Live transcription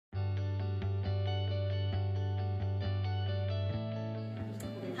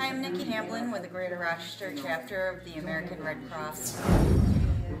Hi, I'm Nikki Hamblin with the Greater Rochester chapter of the American Red Cross.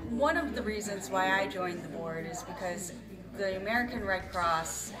 One of the reasons why I joined the board is because the American Red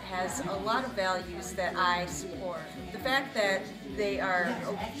Cross has a lot of values that I support. The fact that they are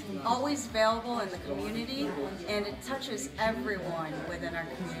always available in the community and it touches everyone within our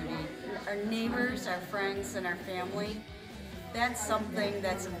community, our neighbors, our friends, and our family. That's something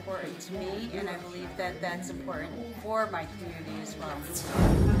that's important to me, and I believe that that's important for my community as well.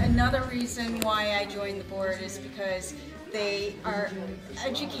 Another reason why I joined the board is because they are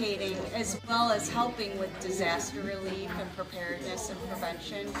educating as well as helping with disaster relief and preparedness and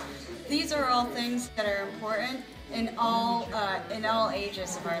prevention. These are all things that are important in all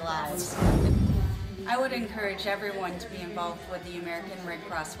ages of our lives. I would encourage everyone to be involved with the American Red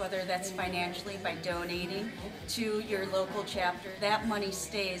Cross, whether that's financially by donating to your local chapter. That money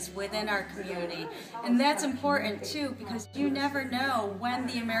stays within our community, and that's important too because you never know when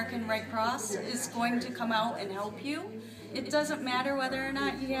the American Red Cross is going to come out and help you. It doesn't matter whether or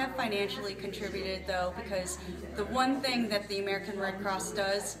not you have financially contributed though, because the one thing that the American Red Cross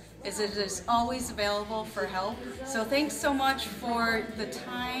does is it is always available for help. So thanks so much for the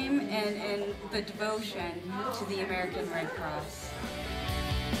time and the devotion to the American Red Cross.